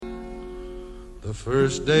The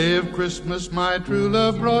first day of Christmas my true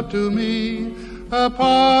love brought to me a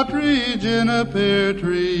partridge in a pear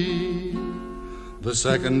tree. The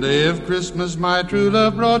second day of Christmas my true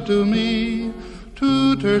love brought to me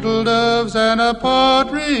two turtle doves and a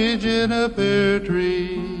partridge in a pear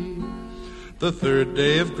tree. The third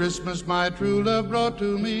day of Christmas my true love brought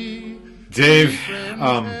to me. Dave,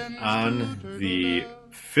 on the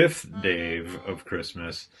fifth day of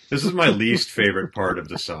Christmas, this is my least favorite part of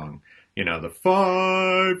the song. You know, the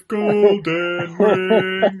 5 golden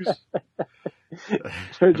rings.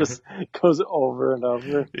 It just goes over and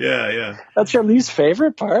over. Yeah. That's your least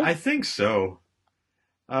favorite part? I think so.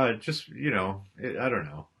 I don't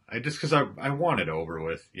know. Because I want it over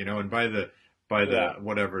with, you know, and by the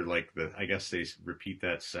whatever, like I guess they repeat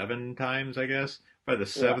that 7 times, I guess. By the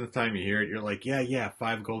 7th time you hear it, you're like, yeah,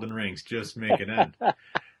 5 golden rings, just make it end.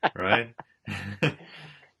 Right?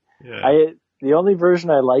 Yeah. The only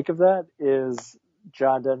version I like of that is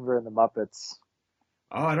John Denver and the Muppets.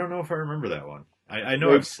 Oh, I don't know if I remember that one. I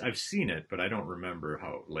know I've seen it, but I don't remember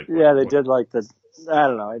how. They did like the. I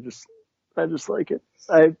don't know. I just like it.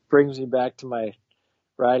 It brings me back to my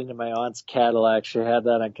riding in my aunt's Cadillac. She had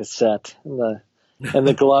that on cassette in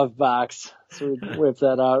the glove box, so we'd whip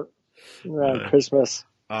that out around Christmas.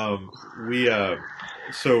 So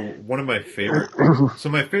one of my favorite. So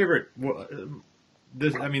my favorite.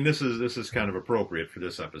 This is kind of appropriate for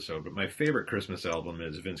this episode, but my favorite Christmas album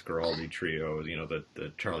is Vince Guaraldi Trio, you know,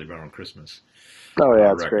 the Charlie Brown Christmas. Oh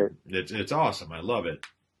yeah, it's great. It's awesome. I love it,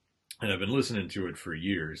 and I've been listening to it for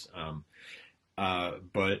years.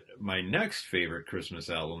 But my next favorite Christmas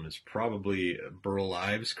album is probably Burl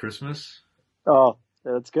Ives' Christmas. Oh,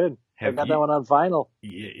 that's good. I got that one on vinyl.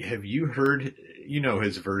 Have you heard,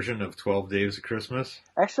 his version of 12 Days of Christmas?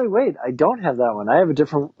 Actually, wait, I don't have that one. I have a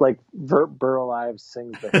different, Burl Ives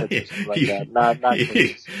sings the hits or something like that. Not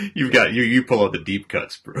Christmas. You pull out the deep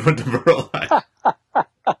cuts with the Burl Ives.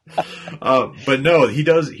 But no, he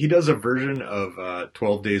does a version of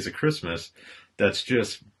 12 Days of Christmas that's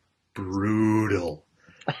just brutal.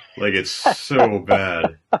 Like, it's so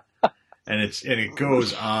bad. And it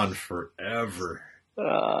goes on forever.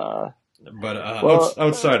 But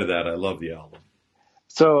outside of that, I love the album.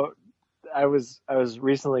 So I was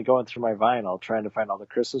recently going through my vinyl trying to find all the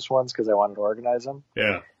Christmas ones because I wanted to organize them.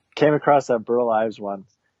 Yeah. Came across that Burl Ives one.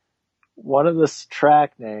 One of the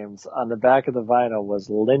track names on the back of the vinyl was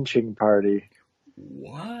Lynching Party.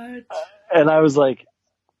 What? And I was like,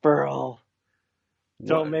 Burl,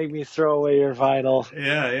 don't make me throw away your vinyl.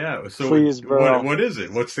 Yeah. So please, Burl. What is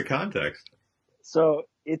it? What's the context? So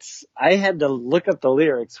I had to look up the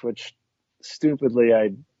lyrics, which stupidly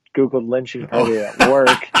I Googled Lynching Party at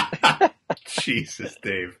work. Jesus,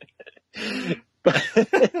 Dave. But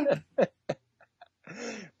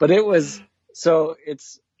it was, so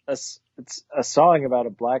it's a song about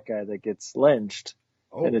a black guy that gets lynched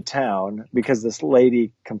in a town because this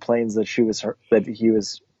lady complains that he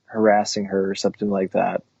was harassing her or something like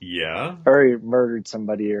that. Yeah. Or he murdered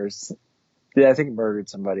somebody I think murdered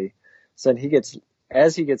somebody. So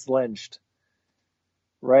as he gets lynched,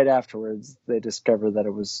 right afterwards, they discover that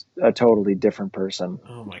it was a totally different person.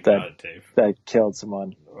 Oh my God, Dave. That killed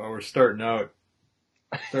someone. Well, we're starting out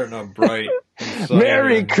bright.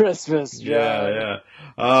 Merry Christmas, John. Yeah.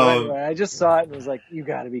 So anyway, I just saw it and was like, you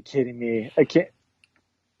gotta be kidding me. I can't.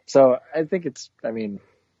 So I think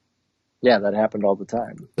that happened all the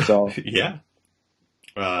time. So yeah.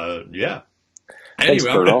 Yeah. Thanks,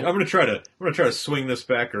 anyway, I'm gonna try to swing this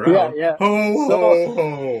back around. Yeah.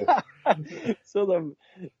 Ho. So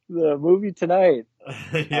the movie tonight,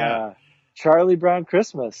 yeah, Charlie Brown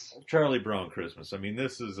Christmas. Charlie Brown Christmas. I mean,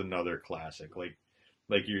 this is another classic. Like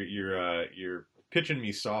you're pitching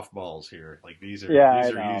me softballs here. Like these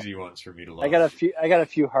are easy ones for me to love. I got a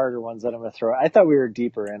few harder ones that I'm gonna throw. I thought we were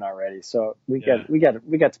deeper in already, so we got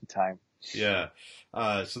some time. Yeah.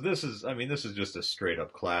 So this is just a straight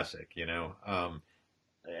up classic, you know.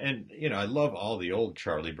 And I love all the old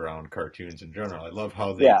Charlie Brown cartoons in general. I love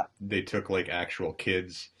how they took like actual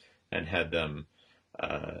kids and had them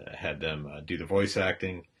do the voice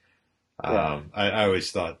acting. I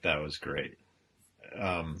always thought that was great.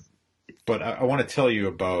 But I want to tell you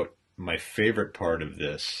about my favorite part of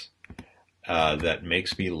this that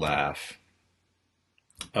makes me laugh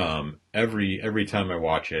every time I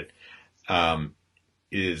watch it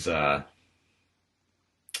is the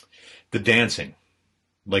dancing.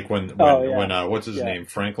 Like when what's his name,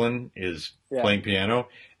 Franklin, is playing piano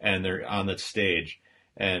and they're on the stage,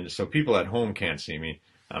 and so people at home can't see me.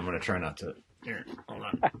 I'm gonna try not to. Here, hold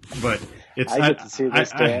on. But I get to see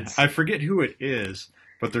this dance. I forget who it is,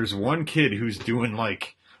 but there's one kid who's doing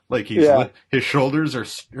like Like his shoulders or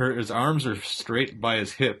his arms are straight by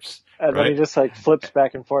his hips. And right? then he just like flips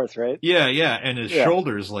back and forth, right? Yeah, and his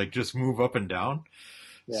shoulders like just move up and down.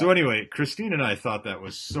 Yeah. So anyway, Christine and I thought that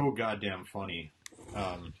was so goddamn funny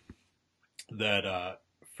that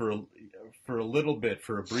for a little bit,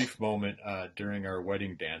 for a brief moment during our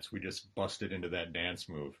wedding dance, we just busted into that dance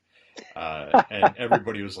move. And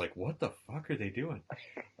everybody was like, what the fuck are they doing?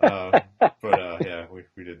 But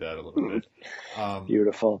we did that a little bit.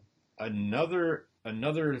 Beautiful. Another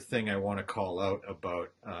thing I want to call out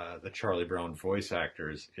about the Charlie Brown voice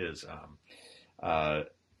actors is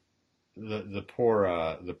the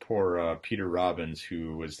poor Peter Robbins,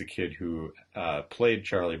 who was the kid who played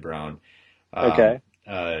Charlie Brown.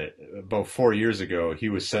 About 4 years ago, he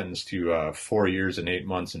was sentenced to 4 years and 8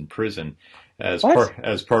 months in prison as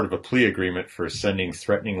part of a plea agreement for sending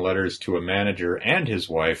threatening letters to a manager and his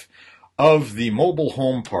wife of the mobile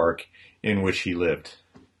home park in which he lived.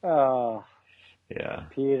 Oh, yeah,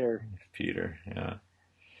 Peter, yeah.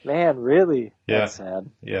 Man, really? Yeah. That's sad.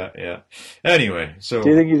 Yeah. Anyway, so... Do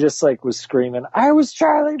you think he just, like, was screaming, I was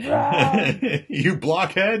Charlie Brown! You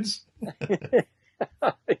blockheads!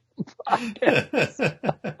 Blockheads.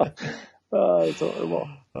 Oh, that's horrible.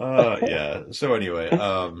 Yeah. So anyway,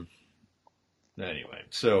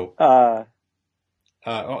 so...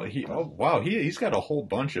 he's got a whole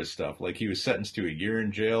bunch of stuff. Like, he was sentenced to a year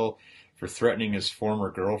in jail for threatening his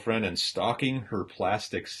former girlfriend and stalking her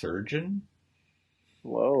plastic surgeon.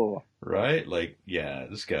 Whoa! Right? Like, yeah,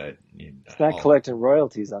 this guy. He's not collecting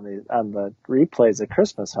royalties on the replays at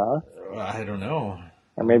Christmas, huh? I don't know.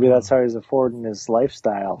 Or maybe that's how he's affording his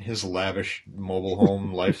lifestyle. His lavish mobile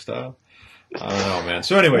home lifestyle. I don't know, man.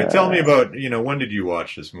 So anyway, tell me about when did you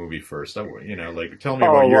watch this movie first? Tell me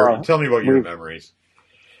about your memories.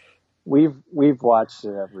 We've watched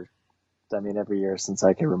it every year since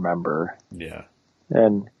I can remember. Yeah.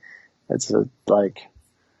 And it's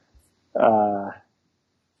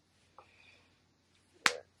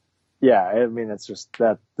yeah, I mean, it's just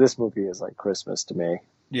that this movie is like Christmas to me.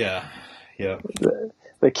 Yeah.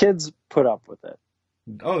 The kids put up with it.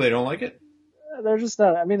 Oh, they don't like it? They're just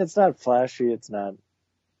not, I mean, it's not flashy. It's not,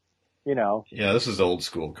 Yeah, this is old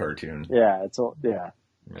school cartoon. Yeah, it's old. Yeah.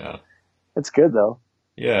 Yeah. It's good though.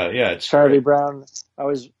 Yeah. It's Charlie Brown. I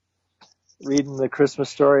was reading the Christmas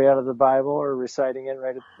story out of the Bible or reciting it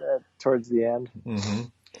right towards the end.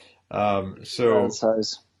 Mm-hmm. So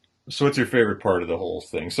what's your favorite part of the whole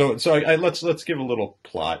thing? So let's give a little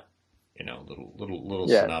plot, little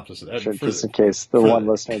synopsis of that. Sure, just in case one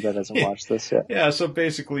listener that hasn't watched this yet. Yeah, so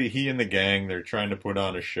basically he and the gang, they're trying to put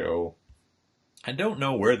on a show. I don't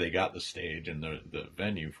know where they got the stage and the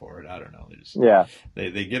venue for it. I don't know.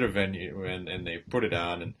 They get a venue and they put it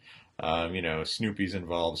on and Snoopy's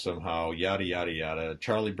involved somehow, yada yada yada.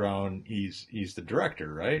 Charlie Brown, he's the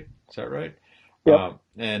director, right? Is that right? Yep.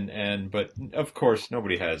 But of course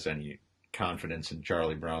nobody has any confidence in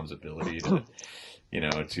Charlie Brown's ability to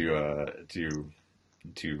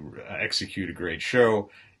to execute a great show,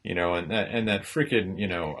 and that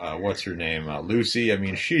freaking what's her name, Lucy. I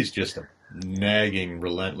mean, she's just a nagging,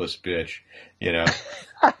 relentless bitch, and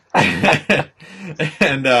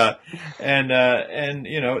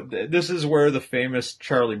this is where the famous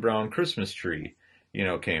Charlie Brown Christmas tree,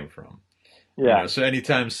 came from. Yeah. So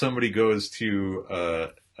anytime somebody goes to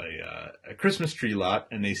a Christmas tree lot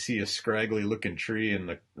and they see a scraggly looking tree in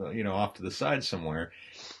the off to the side somewhere,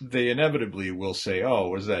 they inevitably will say, "Oh,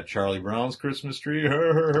 was that Charlie Brown's Christmas tree?"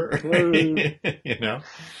 But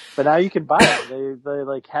now you can buy it. They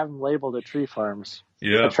like have them labeled at tree farms.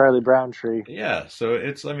 Yeah. The Charlie Brown tree. Yeah. So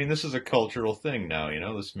this is a cultural thing now.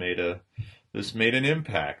 This made an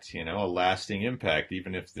impact, a lasting impact,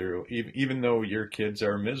 even though your kids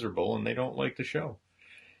are miserable and they don't like the show.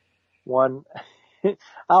 We'll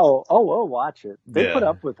watch it. They put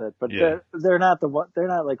up with it, but they're not they're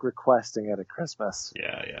not like requesting it at Christmas.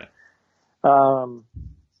 Yeah.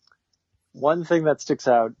 One thing that sticks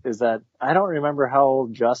out is that I don't remember how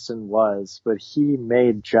old Justin was, but he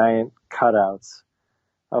made giant cutouts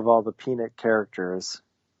of all the Peanut characters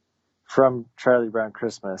from Charlie Brown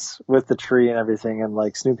Christmas with the tree and everything, and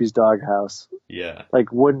like Snoopy's doghouse. Yeah.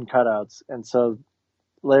 Like wooden cutouts. And so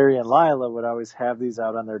Larry and Lila would always have these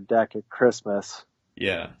out on their deck at Christmas.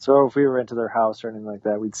 Yeah. So if we were into their house or anything like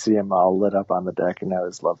that, we'd see them all lit up on the deck, and I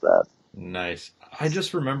always loved that. Nice. I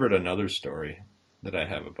just remembered another story that I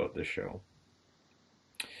have about this show.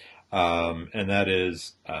 And that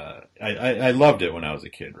is, I loved it when I was a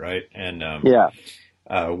kid, right? And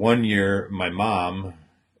one year, my mom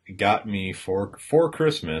got me for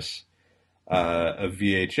Christmas a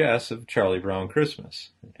VHS of Charlie Brown Christmas.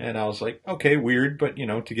 And I was like, okay, weird, but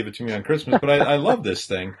to give it to me on Christmas, but I love this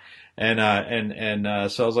thing. And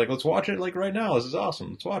so I was like, let's watch it like right now. This is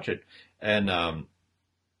awesome. Let's watch it. And,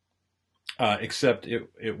 except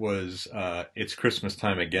it was, It's Christmas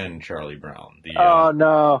Time Again, Charlie Brown, the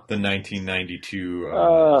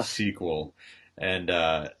 1992, sequel. And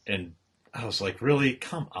I was like, really?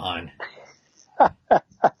 Come on.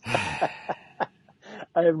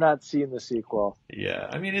 I have not seen the sequel. Yeah,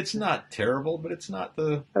 I mean, it's not terrible, but it's not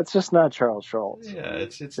the... It's just not Charles Schultz. Yeah,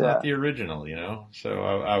 it's not the original, So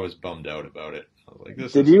I was bummed out about it. I was like,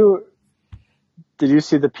 Did you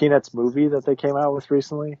see the Peanuts movie that they came out with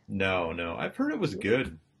recently? No. I've heard it was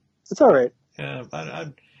good. It's all right. Yeah,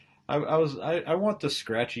 I want the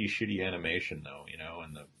scratchy, shitty animation though,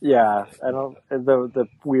 and the... Yeah, I don't... The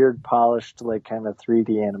weird, polished, like, kind of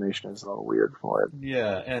 3D animation is a little weird for it.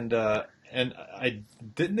 Yeah, and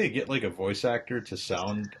didn't they get like a voice actor to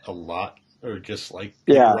sound a lot or just like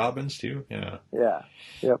Peter Robbins too? Yeah. Yeah.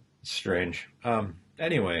 Yep. Strange.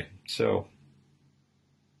 Anyway, so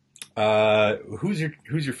who's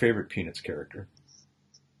your favorite Peanuts character?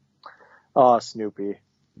 Oh, Snoopy.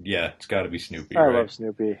 Yeah, it's got to be Snoopy. I right? love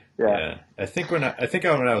Snoopy. Yeah. I think when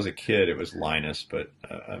I was a kid it was Linus, but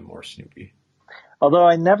I'm more Snoopy. Although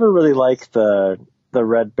I never really liked the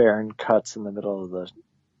Red Baron cuts in the middle of the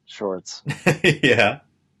shorts. Yeah.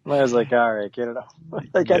 I was like, all right, get it off.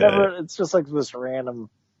 It's just like this random.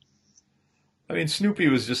 I mean, Snoopy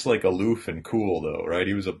was just like aloof and cool though, right?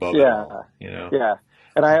 He was above it all, Yeah.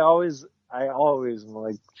 And I always am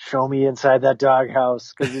like, show me inside that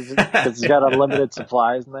doghouse because he's got unlimited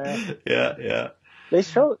supplies in there. Yeah. They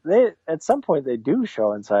at some point they do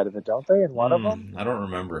show inside of it, don't they? In one of them? I don't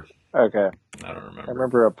remember. Okay. I don't remember. I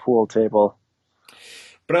remember a pool table.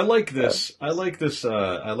 But I like this. I like this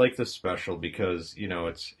special because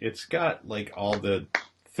it's got like all the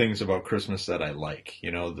things about Christmas that I like.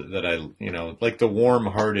 That I like the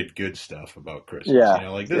warm-hearted good stuff about Christmas.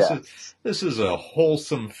 Yeah. This is a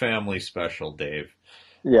wholesome family special, Dave.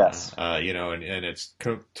 Yes. And it's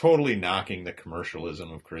totally knocking the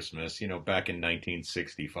commercialism of Christmas. Back in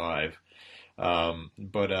 1965. And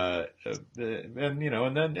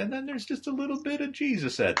then there's just a little bit of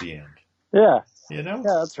Jesus at the end. Yeah. Yeah,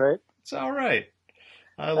 that's right. It's all right.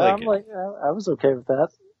 I like it. I was okay with that,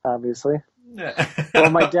 obviously. Yeah. Well,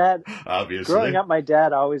 my dad, obviously. Growing up, my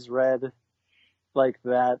dad always read like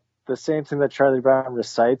that, the same thing that Charlie Brown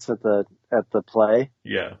recites at the play.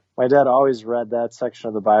 Yeah. My dad always read that section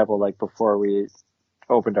of the Bible like before we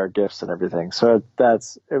opened our gifts and everything. So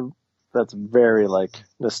that's very like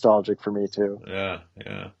nostalgic for me too. Yeah.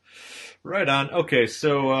 Right on. Okay,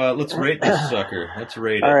 so let's rate this sucker. Let's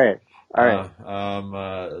rate it. All right.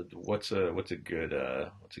 What's a good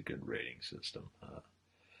rating system?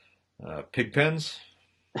 Pig pens?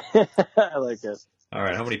 I like it. All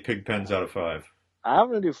right, how many pig pens out of 5? I'm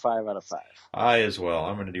gonna do 5 out of 5. I as well.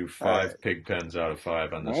 I'm gonna do 5 pig pens out of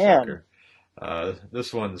 5 on this sucker.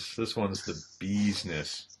 This one's the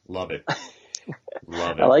beesness. Love it.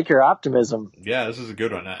 Love it. I like your optimism. Yeah, this is a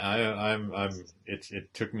good one.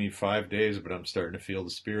 It took me 5 days, but I'm starting to feel the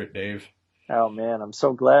spirit, Dave. Oh man, I'm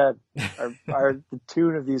so glad. The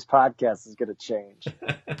tune of these podcasts is going to change.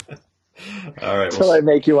 All right. Until I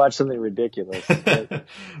make you watch something ridiculous.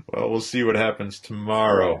 Well, we'll see what happens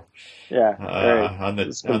tomorrow. Yeah. On the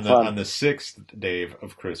 6th, Dave,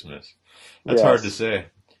 of Christmas. That's hard to say,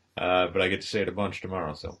 but I get to say it a bunch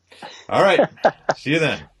tomorrow. So, all right. See you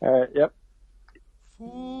then. All right. Yep.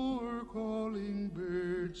 4 calling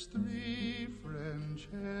birds, 3 French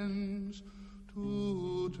hens,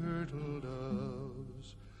 2 turtle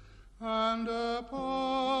doves, and a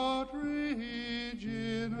partridge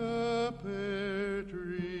in a pear.